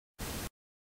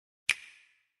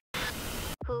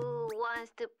Who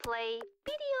wants to play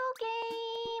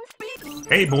video games?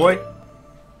 Hey, boy.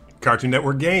 Cartoon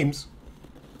Network Games.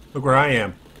 Look where I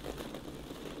am.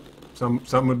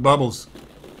 Something with bubbles.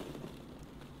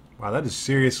 Wow, that is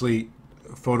seriously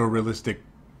photorealistic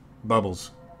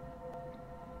bubbles.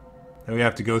 And we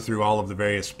have to go through all of the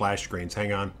various splash screens.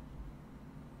 Hang on.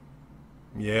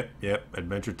 Yep.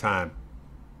 Adventure time.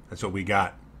 That's what we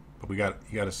got. But you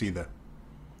got to see the...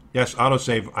 Yes,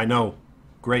 autosave. I know.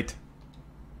 Great.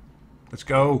 Let's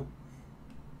go.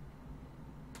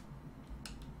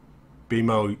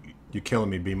 BMO, you're killing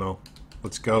me, BMO.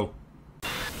 Let's go.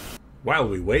 While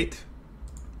we wait,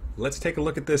 let's take a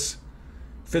look at this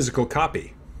physical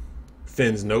copy.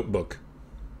 Finn's notebook.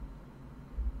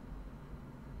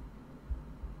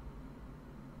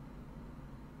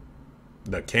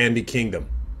 The Candy Kingdom.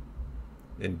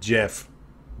 And Jeff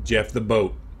the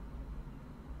boat.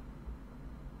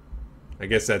 I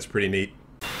guess that's pretty neat.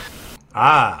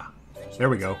 Ah, there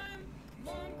we go.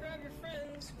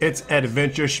 It's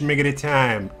adventure schmiggity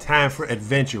time. Time for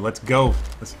adventure. Let's go.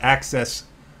 Let's access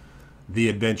the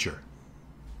adventure.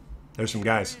 There's some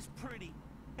guys. Pretty.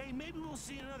 Hey, maybe we'll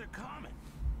see another comet.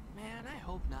 Man, I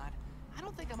hope not. I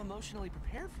don't think I'm emotionally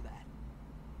prepared for that.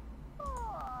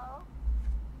 Oh,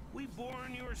 We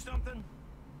boring you or something?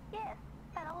 yes,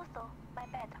 and also my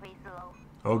battery's low.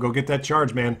 Oh, go get that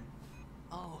charge, man.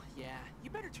 Oh, yeah.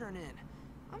 You better turn in.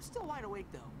 I'm still wide awake,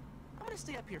 though. I'm gonna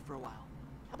stay up here for a while.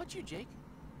 How about you, Jake?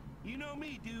 You know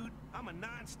me, dude. I'm a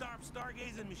non-stop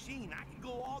stargazing machine. I can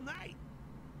go all night.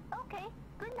 Okay,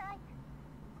 good night.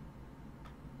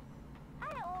 I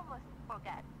almost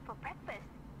forgot. For breakfast,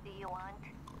 do you want?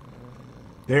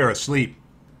 They are asleep.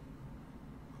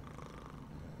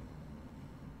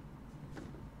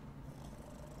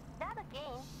 Not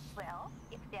again. Well,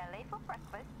 if they're late for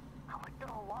breakfast, I will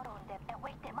throw water on them and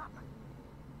wake them up.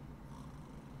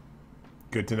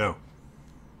 Good to know.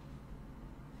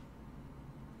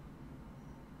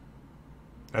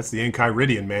 That's the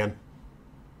Enchiridion, man.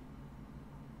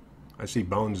 I see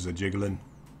bones a jiggling.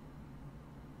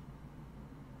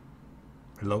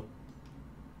 Hello?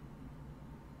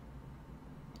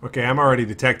 Okay, I'm already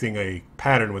detecting a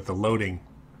pattern with the loading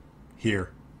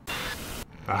here.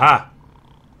 Aha!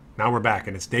 Now we're back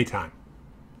and it's daytime.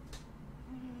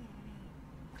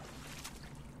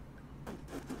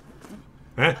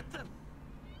 Eh?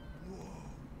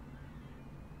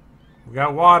 We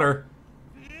got water.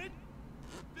 Finn?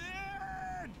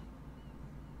 Finn!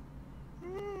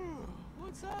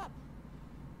 What's up?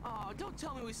 Oh, don't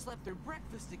tell me we slept through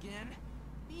breakfast again.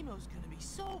 Nemo's gonna be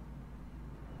so...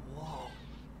 Whoa.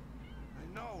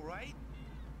 I know, right?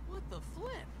 What the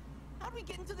flip? How'd we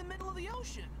get into the middle of the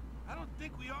ocean? I don't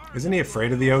think we are. Isn't he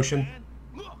afraid of the ocean? Man.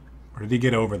 Look! Or did he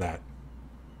get over that?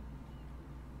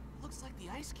 Looks like the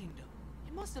Ice Kingdom.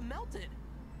 It must have melted.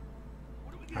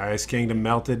 What are we gonna Ice Kingdom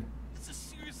melted. This is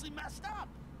seriously messed up.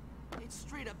 It's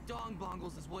straight up dong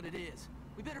bongles is what it is.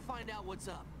 We better find out what's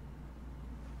up.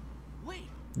 Wait.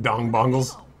 Dong where'd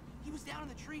bongles. Nemo? He was down in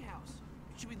the treehouse.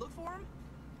 Should we look for him?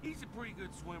 He's a pretty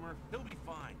good swimmer. He'll be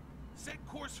fine. Set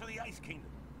course for the Ice Kingdom.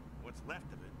 What's left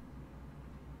of it.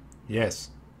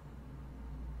 Yes.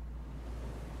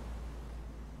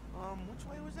 Which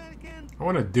way was that again? I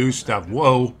want to do stuff.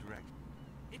 Whoa.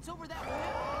 It's over that way.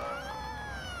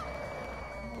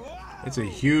 It's a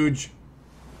huge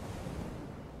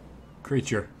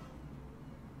creature.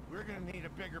 We're gonna need a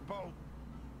bigger boat.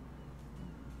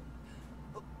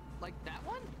 Oh, like that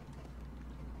one?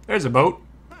 There's a boat.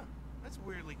 Huh, that's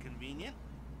weirdly convenient.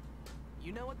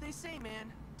 You know what they say,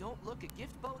 man. Don't look a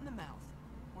gift boat in the mouth.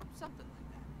 Or something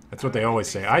like that. That's what they always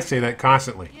say. I say that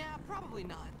constantly. Yeah, probably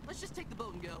not. Let's just take the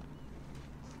boat and go.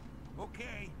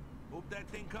 Okay. Hope that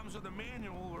thing comes with a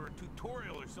manual or a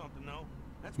tutorial or something, though.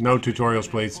 That's No pretty tutorials, much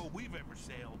the please. boat we've ever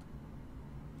sailed.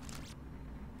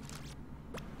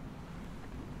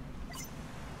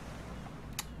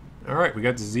 Alright, we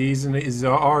got the Z's and the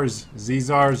R's. Z's,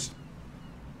 R's.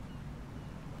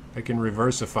 They can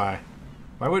reversify.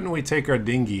 Why wouldn't we take our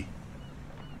dinghy?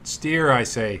 Steer, I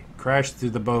say. Crash through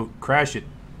the boat. Crash it.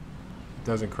 It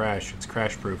doesn't crash. It's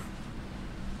crash proof.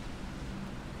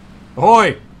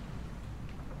 Ahoy!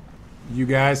 You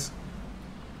guys.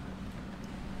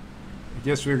 I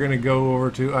guess we're gonna go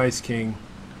over to Ice King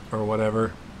or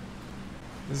whatever.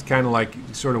 This is kind of like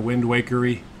sort of Wind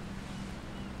Waker-y.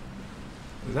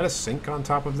 Is that a sink on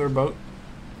top of their boat?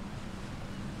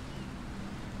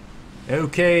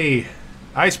 Okay.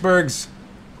 Icebergs.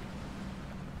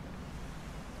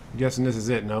 I'm guessing this is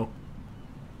it, no?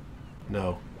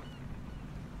 No.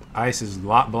 Ice is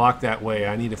blocked that way.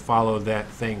 I need to follow that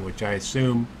thing, which I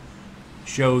assume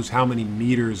shows how many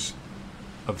meters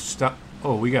of stuff.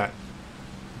 Oh, we got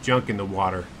junk in the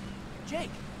water. Jake,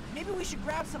 maybe we should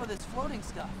grab some of this floating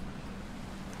stuff.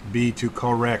 Be to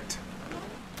correct.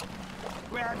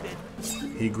 Grab it.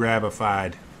 He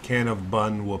grabified. Can of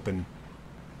bun whooping.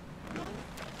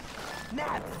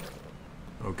 Nab.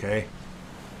 Okay.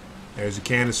 There's a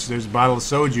can of, there's a bottle of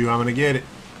soju. I'm gonna get it.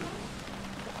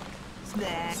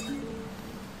 Snack.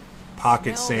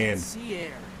 Pocket Smell that sand. sea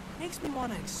air. Makes me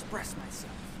want to express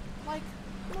myself. Like,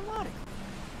 melodic.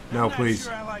 No, I'm please.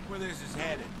 not sure I like where this is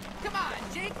headed. Come on,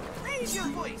 Jake, raise your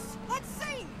voice. Let's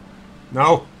sing.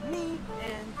 No. Me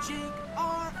and Jake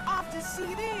are off to see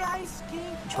the Ice King.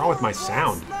 What's wrong with my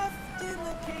sound? Left in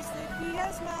the case that he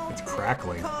has melted. It's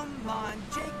crackling. Come on,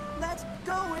 Jake, let's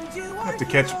go and do I have to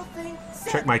catch,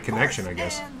 check my connection, I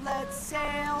guess.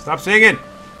 Stop. Stop singing.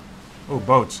 Oh,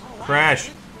 boats. Crash.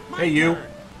 Hey, you.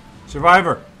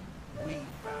 Survivor. We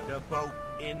found a boat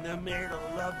in the middle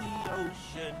of the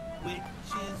ocean, which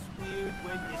is weird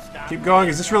when you stop. Keep going.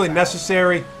 Is this really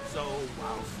necessary? So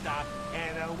I'll stop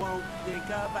and I won't think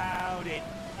about it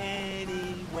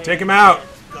anyway. Take him out.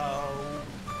 Let's go.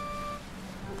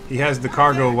 He has the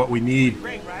cargo of what we need.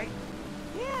 Great, right?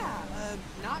 Yeah,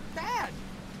 not bad.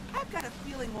 I've got a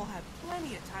feeling we'll have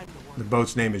plenty of time to work. The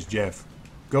boat's name is Jeff.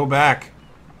 Go back.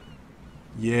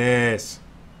 Yes.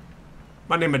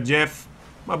 My name is Jeff.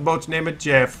 My boat's name is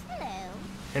Jeff. Hello.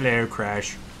 Hello,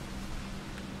 Crash.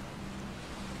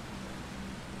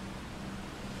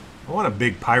 I want a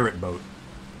big pirate boat.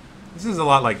 This is a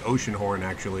lot like Oceanhorn,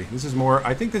 actually. This is more,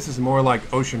 I think this is more like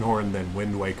Oceanhorn than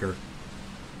Wind Waker.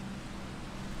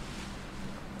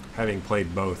 Having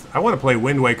played both. I want to play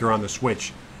Wind Waker on the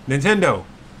Switch. Nintendo,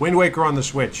 Wind Waker on the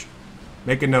Switch.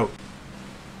 Make a note.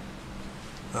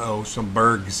 Uh-oh, some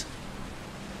bergs.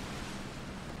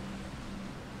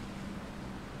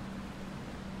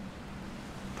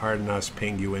 Pardon us,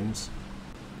 penguins.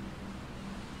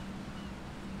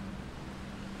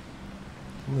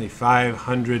 Only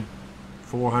 500,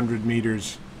 400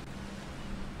 meters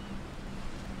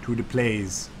to the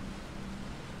place.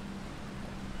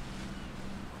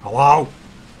 Hello?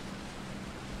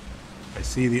 I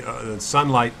see the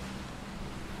sunlight.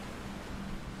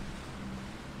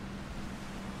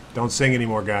 Don't sing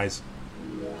anymore, guys.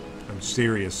 I'm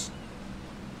serious.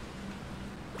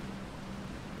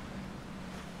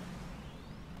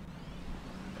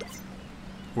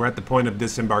 We're at the point of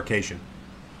disembarkation.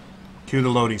 Cue the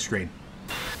loading screen.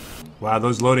 Wow,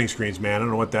 those loading screens, man. I don't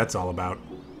know what that's all about.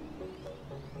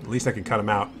 At least I can cut them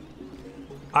out.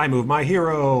 I move my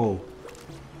hero.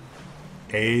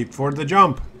 8 for the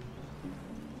jump.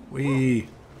 We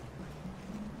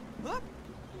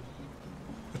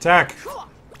attack.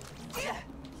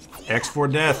 X for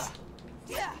death.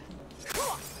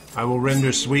 I will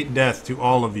render sweet death to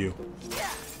all of you.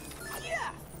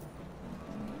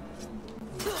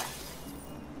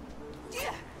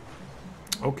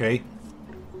 Okay.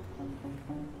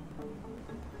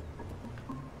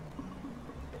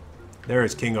 There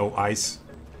is King O Ice.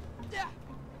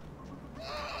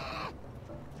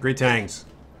 Greetings.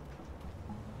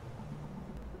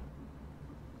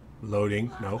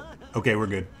 Loading. No. Okay, we're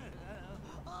good.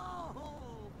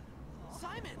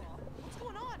 Simon, what's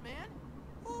going on, man?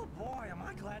 Oh boy, am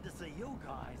I glad to see you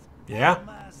guys. Yeah? What a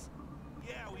mess.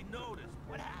 Yeah, we noticed.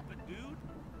 What happened, dude?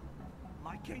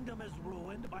 My kingdom is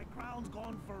ruined, my crown's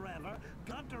gone forever,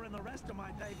 Gunter and the rest of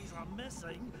my babies are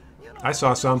missing. You know, I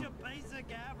saw some. Your basic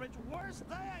average worst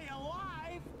day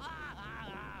alive.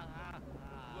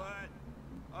 But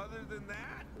other than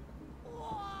that,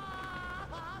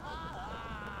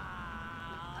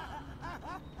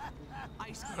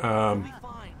 Ice King, Um. we'll be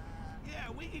fine. yeah,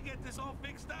 we can get this all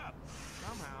fixed up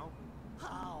somehow.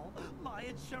 How? My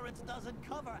insurance doesn't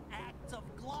cover acts of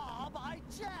glob. I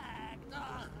checked.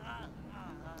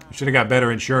 You should have got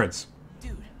better insurance.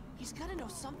 Dude, he's gotta know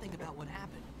something about what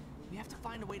happened. We have to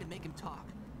find a way to make him talk.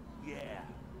 Yeah,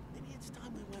 maybe it's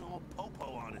time we went all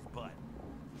popo on his butt.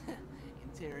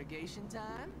 Interrogation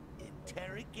time?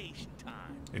 Interrogation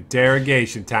time.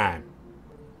 Interrogation time.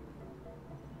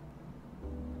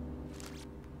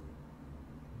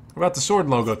 What about the sword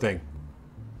logo thing?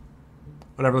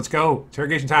 Whatever, let's go.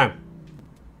 Interrogation time.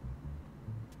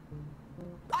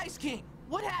 Ice King,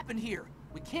 what happened here?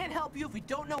 We can't help you if we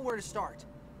don't know where to start.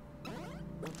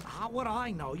 How would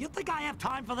I know? You think I have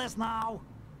time for this now?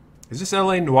 Is this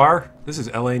L.A. Noir? This is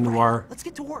L.A. Noir. Let's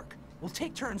get to work. We'll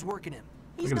take turns working him.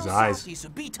 He's Look at no his eyes. softy, so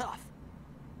be tough.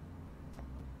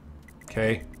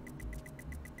 Okay.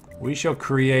 We shall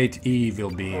create Evil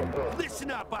Beam.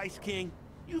 Listen up, Ice King.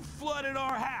 You flooded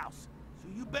our house, so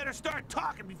you better start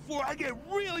talking before I get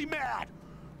really mad.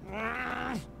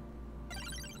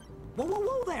 Whoa, whoa,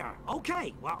 whoa there.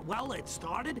 Okay, well, it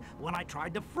started when I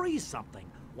tried to freeze something.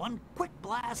 One quick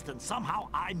blast and somehow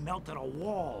I melted a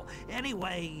wall.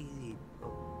 Anyway,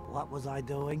 what was I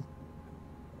doing?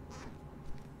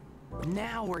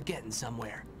 Now we're getting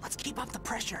somewhere. Let's keep up the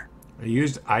pressure. I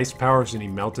used ice powers and he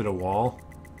melted a wall.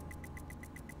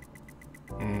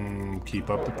 Keep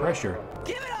up the pressure.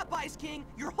 Give it up, Ice King!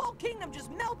 Your whole kingdom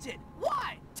just melted!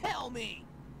 Why? Tell me!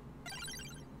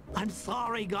 I'm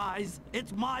sorry, guys.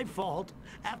 It's my fault.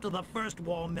 After the first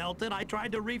wall melted, I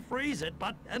tried to refreeze it,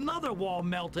 but another wall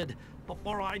melted.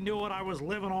 Before I knew it, I was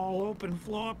living all open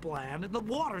floor plan, and the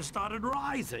water started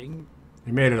rising.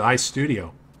 You made an ice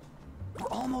studio. We're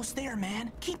almost there,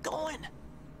 man. Keep going.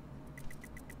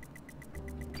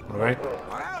 All right.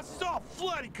 Our house is all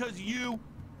flooded because of you.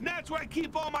 And that's where I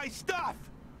keep all my stuff.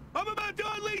 I'm about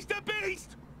to unleash the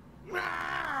beast.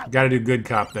 Got to do good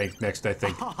cop next, I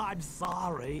think. Oh, I'm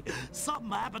sorry.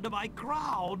 Something happened to my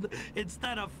crown.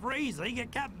 Instead of freezing,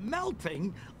 it kept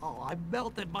melting. Oh, I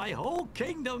melted my whole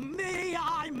kingdom. Me,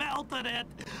 I melted it.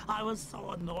 I was so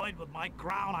annoyed with my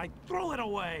crown, I threw it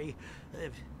away.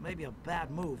 Maybe a bad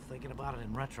move, thinking about it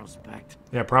in retrospect.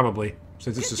 Yeah, probably.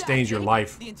 Since it Good sustains job, your Jake.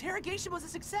 life. The interrogation was a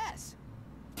success.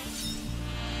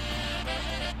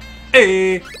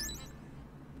 Hey!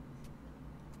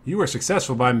 You were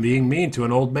successful by being mean to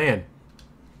an old man.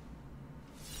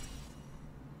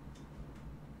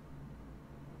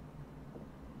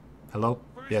 Hello?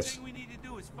 First Yes. thing we need to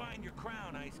do is find your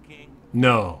crown, Ice King.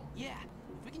 No. Yeah,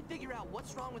 if we can figure out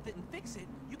what's wrong with it and fix it,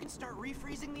 you can start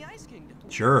refreezing the Ice Kingdom.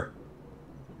 Sure.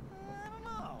 I don't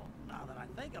know. Now that I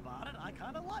think about it, I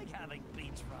kind of like having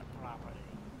beachfront property.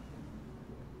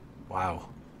 Wow.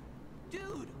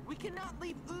 Dude, we cannot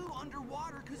leave Ooh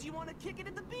underwater because you want to kick it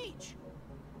at the beach.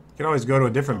 You can always go to a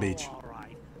different beach. All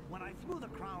right. When I threw the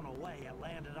crown away, it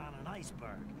landed on an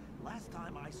iceberg. Last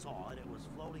time I saw it, it was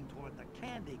floating toward the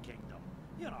Candy Kingdom.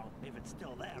 You know, if it's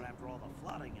still there after all the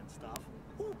flooding and stuff.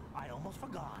 Ooh, I almost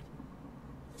forgot.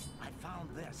 I found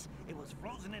this. It was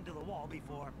frozen into the wall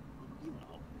before, you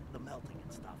know, the melting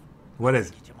and stuff. What is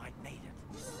it? You might need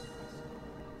it.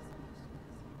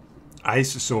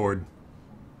 Ice sword.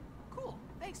 Cool.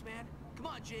 Thanks, man. Come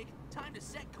on, Jake. Time to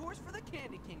set course for the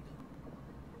Candy Kingdom.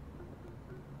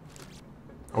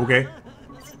 Okay.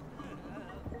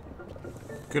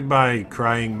 Goodbye,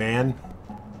 crying man.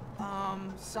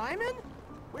 Simon?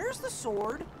 Where's the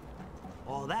sword?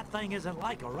 Oh, that thing isn't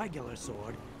like a regular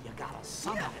sword. You gotta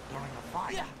summon it during a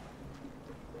fight. Yeah.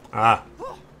 Ah.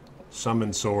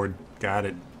 Summon sword. Got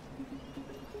it.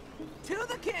 To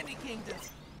the Candy Kingdom.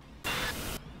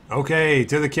 Okay,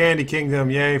 to the Candy Kingdom.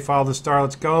 Yay, follow the star.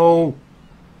 Let's go.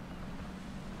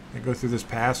 I go through this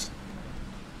pass.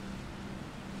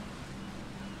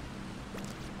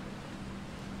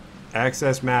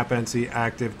 Access map and see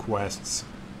active quests.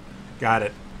 Got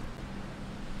it.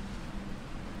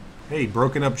 Hey,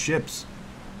 broken up ships.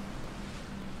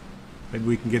 Maybe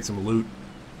we can get some loot.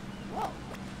 Whoa.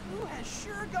 Ooh has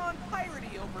sure gone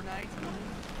piratey overnight.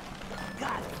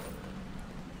 Got it.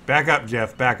 Back up,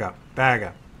 Jeff. Back up. Back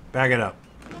up. Back it up.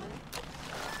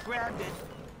 Grabbed it.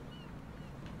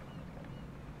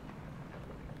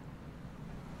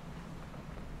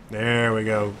 There we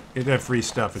go. Get that free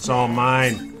stuff. It's all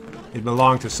mine. It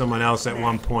belonged to someone else at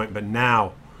one point, but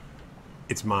now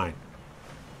it's mine.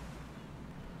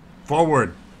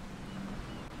 Forward.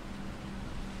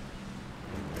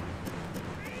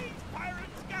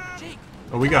 Pirates got Jake,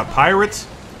 Oh, we got pirates?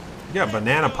 We got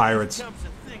banana pirates. Jumps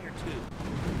a thing or two.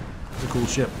 It's a cool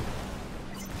ship.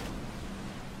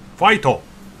 Vital.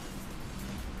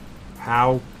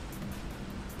 How?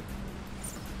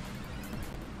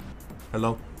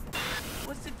 Hello?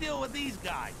 What's the deal with these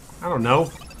guys? I don't know.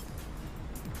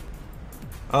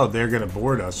 Oh, they're gonna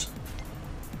board us.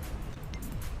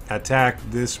 Attack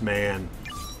this man.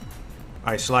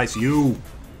 I slice you.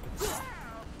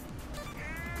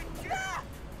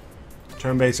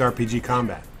 Turn-based RPG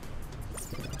combat.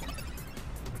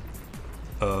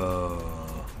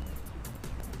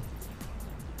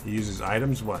 He uses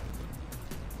items? What?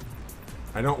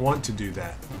 I don't want to do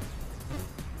that.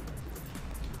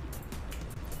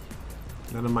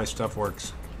 None of my stuff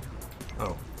works.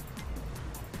 Oh.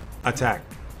 Attack.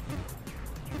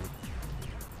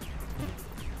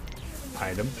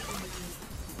 Item.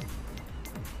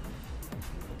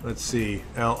 Let's see.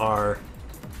 LR.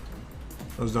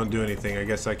 Those don't do anything. I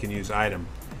guess I can use item.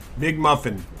 Big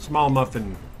muffin. Small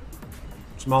muffin.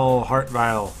 Small heart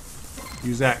vial.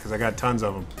 Use that because I got tons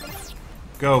of them.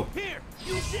 Go. Here,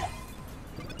 use it.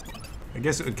 I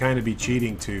guess it would kind of be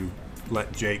cheating to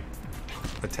let Jake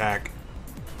attack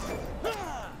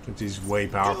since he's way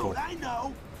powerful. Dude, I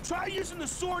know. Try using the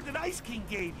sword that Ice King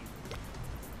gave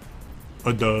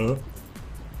you. Duh.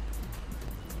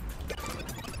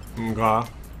 Okay.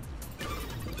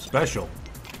 Special.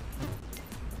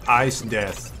 Ice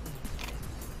death.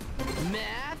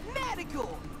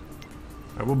 Mathematical.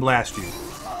 I will blast you.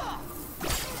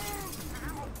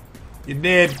 You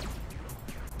did.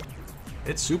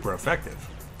 It's super effective.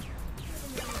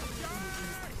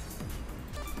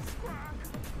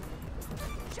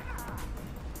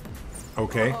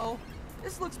 Okay. Uh-oh.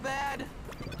 This looks bad.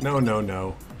 No, no,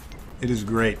 no. It is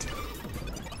great.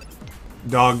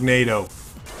 Dognado.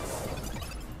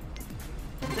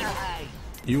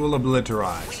 You will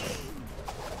obliterize.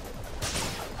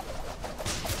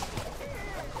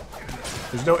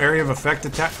 There's no area of effect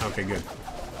attack. Okay, good.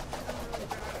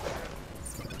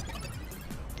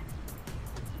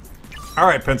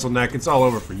 Alright, Pencil Neck, it's all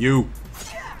over for you.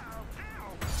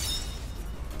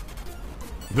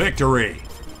 Victory!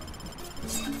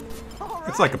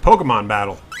 It's like a Pokemon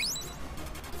battle.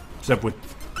 Except with,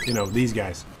 you know, these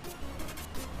guys.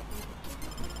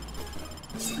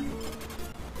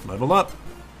 Level up.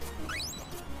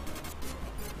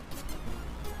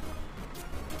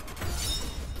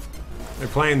 They're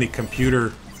playing the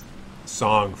computer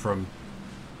song from,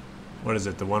 what is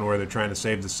it, the one where they're trying to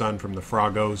save the sun from the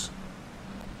Froggos.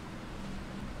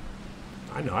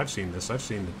 I know, I've seen this. I've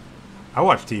seen it. I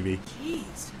watch TV.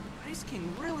 Jeez, Ice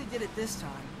King really did it this time.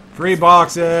 Free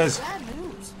boxes! Bad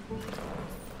news.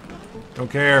 Don't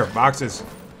care. Boxes.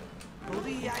 Oh,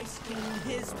 the Ice King,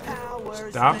 his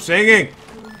powers. Stop singing!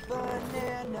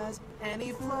 Bananas, and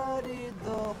he flooded the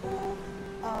whole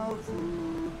of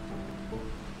Rue.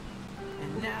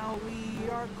 And now we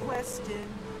are questing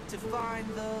to find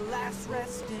the last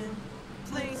resting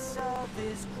place of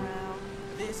his crown.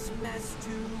 This mess to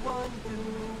undo.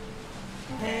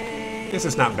 Hey, Guess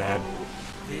it's not bad.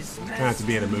 this Trying not to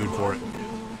be in a mood for it.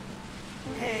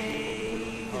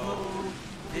 Hey, ho,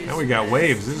 Now we got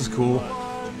waves. This is cool. We're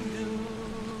not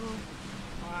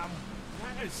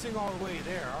gonna sing all the way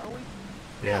there, are we?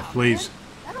 Yeah, please.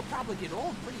 that'll probably get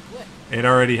old pretty quick. It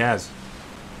already has.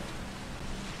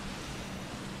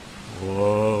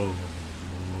 Whoa.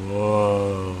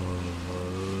 Whoa.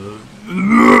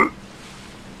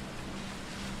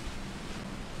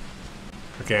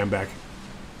 Okay, I'm back.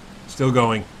 Still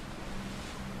going.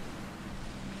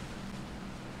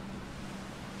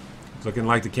 It's looking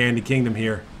like the Candy Kingdom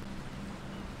here.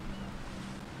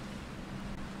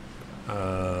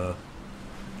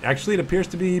 Actually, it appears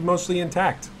to be mostly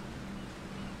intact.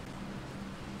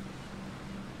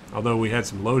 Although we had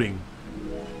some loading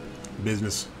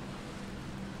business.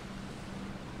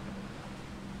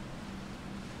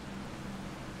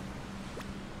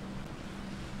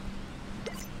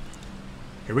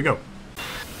 Here we go.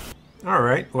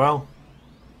 Alright, well.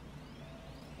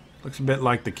 Looks a bit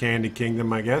like the Candy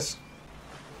Kingdom, I guess.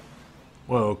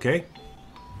 Well, okay.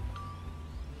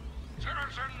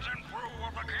 Citizens and crew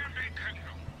of the Candy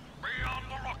Kingdom, be on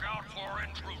the lookout for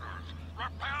intruders.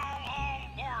 Repel all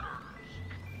boarders.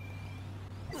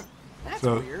 That's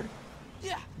So, weird.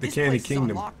 Yeah, the this Candy place is on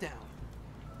Kingdom. lockdown.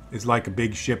 It's like a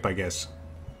big ship, I guess.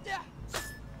 Yeah.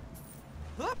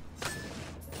 Hup,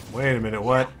 Wait a minute,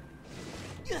 what?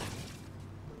 yeah.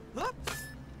 Hup.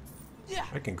 Yeah.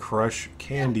 I can crush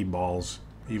candy balls,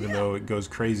 even though it goes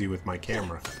crazy with my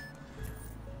camera.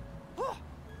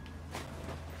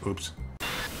 Oops.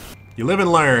 You live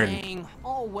and learn. Dang,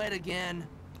 all wet again.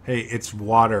 Hey, it's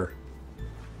water.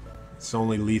 It's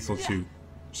only lethal to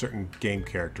certain game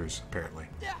characters, apparently.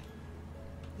 Yeah.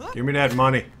 Give me that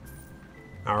money.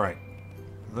 Alright.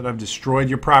 Now that I've destroyed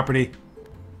your property,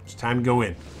 it's time to go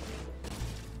in.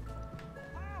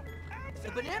 The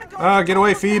banana guard Get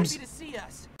away, is happy Phoebes. to see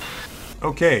us.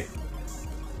 Okay.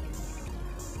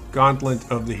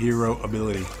 Gauntlet of the Hero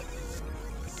ability.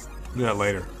 We'll do that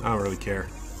later. I don't really care.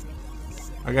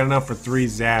 I got enough for 3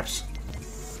 zaps.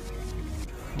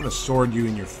 I'm gonna sword you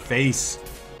in your face.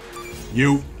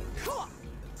 You.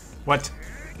 What?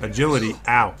 Agility.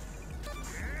 Ow.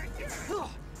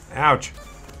 Ouch.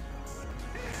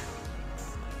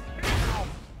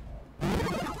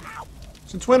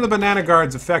 Since when are the banana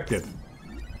guards effective?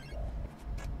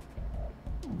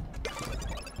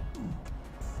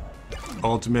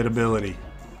 Ultimate ability.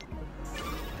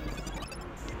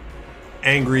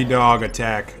 Angry dog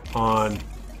attack on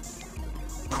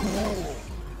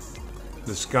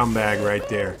the scumbag right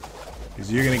there.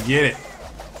 Because you're gonna get it.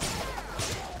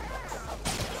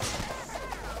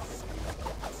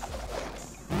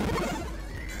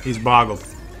 He's boggled.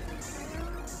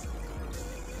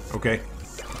 Okay.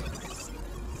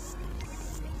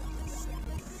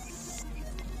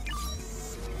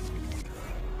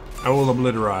 I will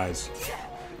obliterize.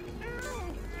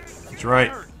 That's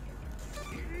right.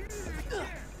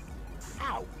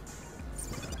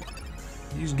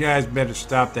 These guys better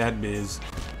stop that biz.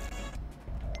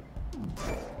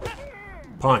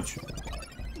 Punch.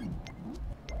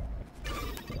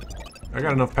 I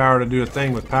got enough power to do a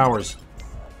thing with powers.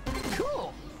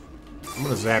 Cool. I'm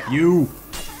gonna zap you.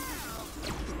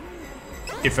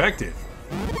 Effective.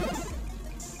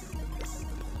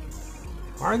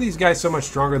 Why are these guys so much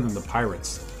stronger than the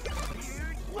pirates?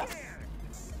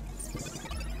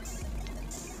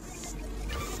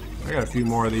 I got a few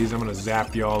more of these. I'm gonna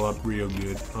zap y'all up real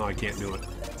good. Oh, I can't do it.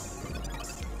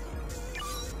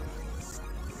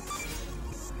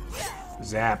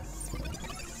 Zap.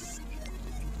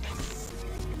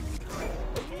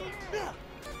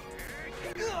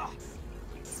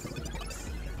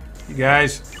 You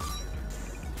guys.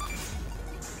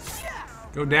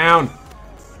 Go down.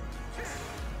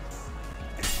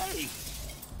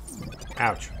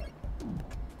 Ouch.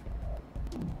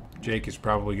 Jake is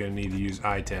probably going to need to use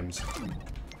items.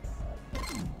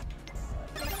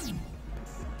 This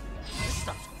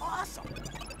stuff's awesome.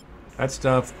 That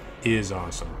stuff is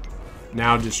awesome.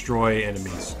 Now destroy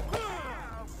enemies.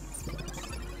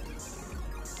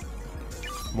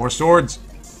 More swords.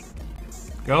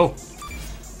 Go.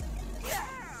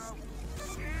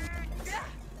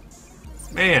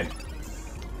 Man.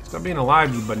 Stop being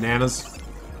alive, you bananas.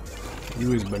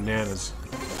 You is bananas.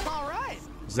 All right.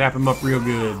 Zap him up real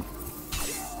good.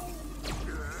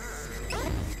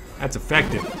 That's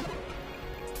effective.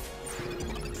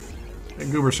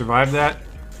 That goober survived that.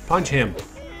 Punch him.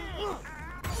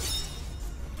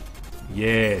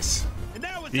 Yes.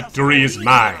 Victory is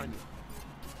mine.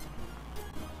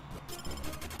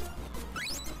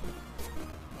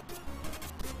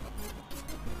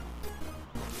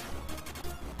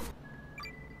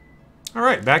 All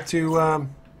right, back to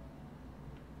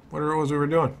whatever it was we were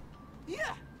doing.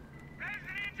 Yeah.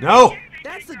 No.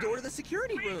 That's the door to the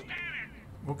security room.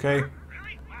 Okay.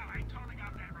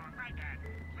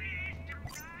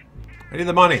 I need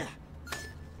the money.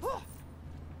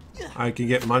 I can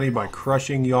get money by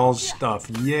crushing y'all's stuff.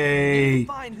 Yay!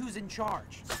 Find who's in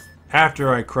charge.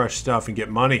 After I crush stuff and get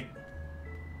money.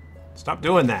 Stop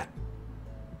doing that.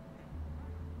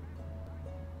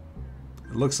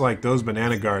 It looks like those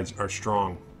banana guards are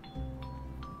strong.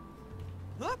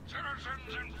 Huh?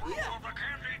 Citizens and crew of the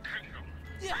Candy Kingdom,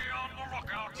 be on the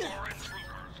lookout for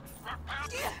intruders.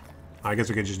 Repel I guess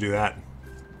we could just do that.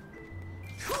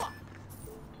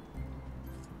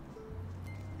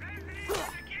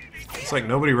 It's like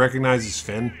nobody recognizes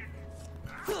Finn.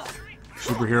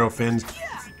 Superhero Finn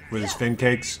with his Finn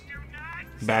cakes.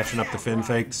 Bashing up the Finn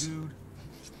fakes. Dude.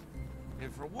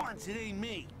 And for once, it ain't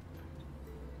me.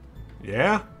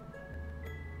 Yeah?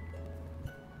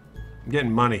 I'm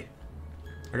getting money.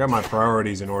 I got my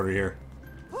priorities in order here.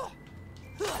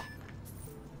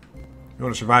 You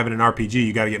want to survive in an RPG,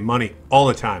 you got to get money all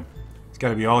the time. It's got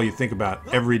to be all you think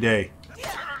about every day.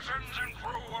 citizens and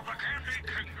crew of the Candy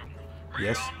Kingdom, be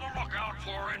Yes? on the lookout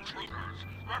for intruders.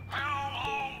 Repel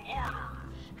all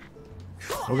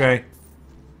orders. Okay.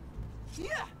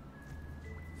 Yeah.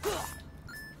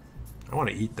 I want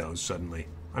to eat those suddenly.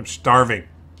 I'm starving.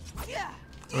 Yeah.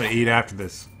 I'm going to eat after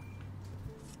this.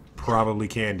 Probably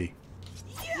candy.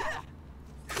 Yeah.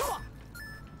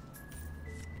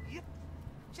 Yep.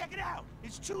 Check it out.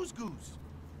 It's Choose Goose.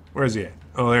 Where is he at?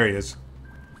 Oh, there he is.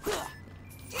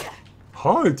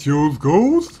 Hi, Jules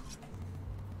Ghost.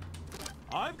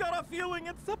 I've got a feeling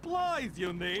it's supplies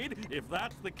you need. If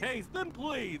that's the case, then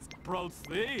please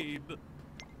proceed.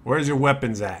 Where's your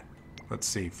weapons at? Let's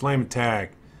see. Flame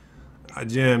attack.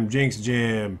 Gem. Jinx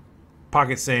gem.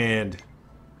 Pocket sand.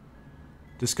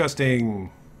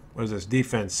 Disgusting. What is this?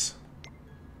 Defense.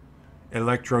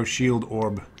 Electro shield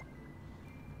orb.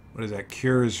 What is that?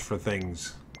 Cures for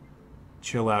things.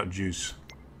 Chill out juice.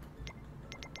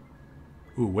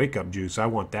 Ooh, wake up juice. I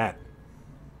want that.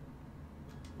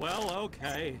 Well,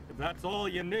 okay, if that's all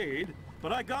you need.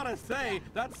 But I gotta say,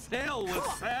 that sale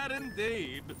was sad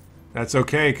indeed. That's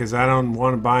okay, because I don't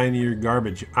want to buy any of your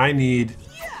garbage. I need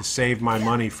to save my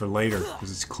money for later, because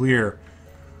it's clear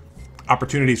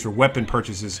opportunities for weapon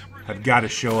purchases have got to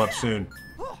show up soon.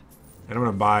 And I'm going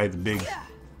to buy the big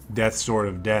Death Sword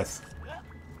of Death.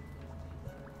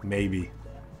 Maybe.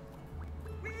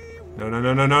 No, no,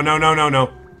 no, no, no, no, no, no,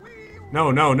 no.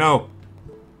 No, no, no.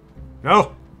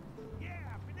 No!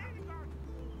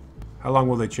 How long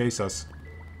will they chase us?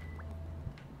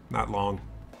 Not long.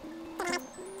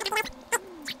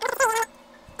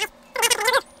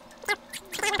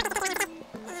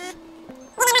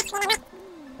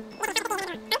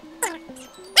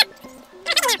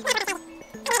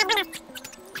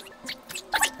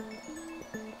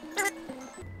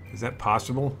 Is that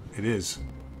possible? It is.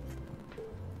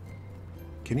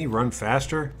 Can he run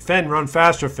faster? Finn, run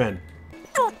faster, Finn.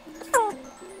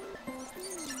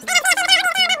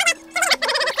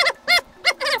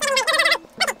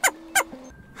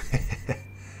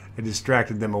 I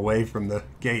distracted them away from the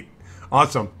gate.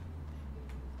 Awesome.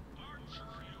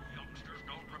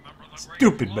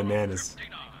 Stupid bananas.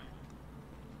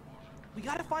 We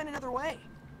gotta find another way.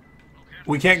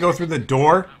 We can't go through the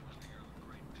door?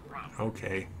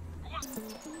 Okay.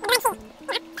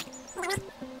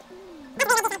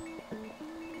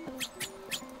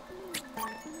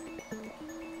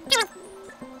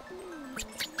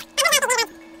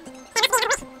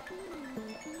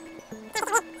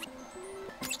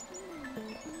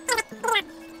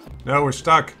 No, we're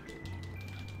stuck.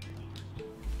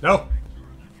 No.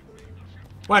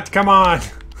 What? Come on.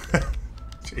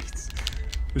 Jeez.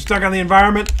 We're stuck on the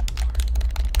environment.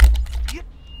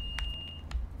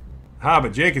 Ah,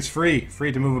 but Jake is free.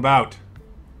 Free to move about.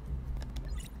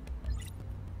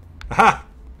 Aha!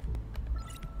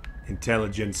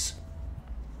 Intelligence.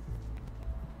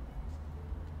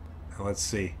 Now let's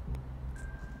see.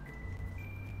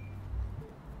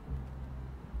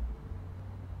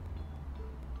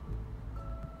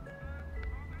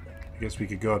 I guess we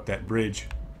could go up that bridge.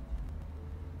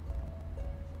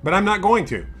 But I'm not going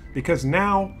to, because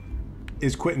now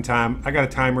is quitting time. I got a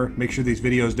timer. Make sure these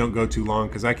videos don't go too long,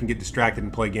 because I can get distracted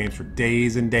and play games for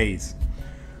days and days.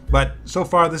 But so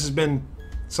far, this has been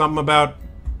something about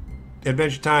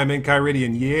Adventure Time in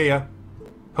Kyridian. Yeah.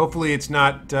 Hopefully it's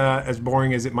not as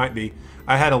boring as it might be.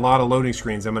 I had a lot of loading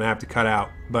screens I'm going to have to cut out.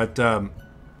 But,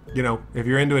 you know, if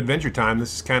you're into Adventure Time,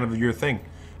 this is kind of your thing.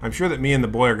 I'm sure that me and the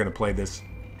boy are going to play this.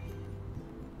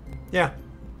 Yeah,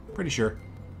 pretty sure.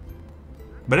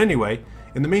 But anyway,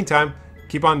 in the meantime,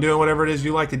 keep on doing whatever it is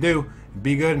you like to do.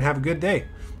 Be good and have a good day.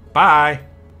 Bye.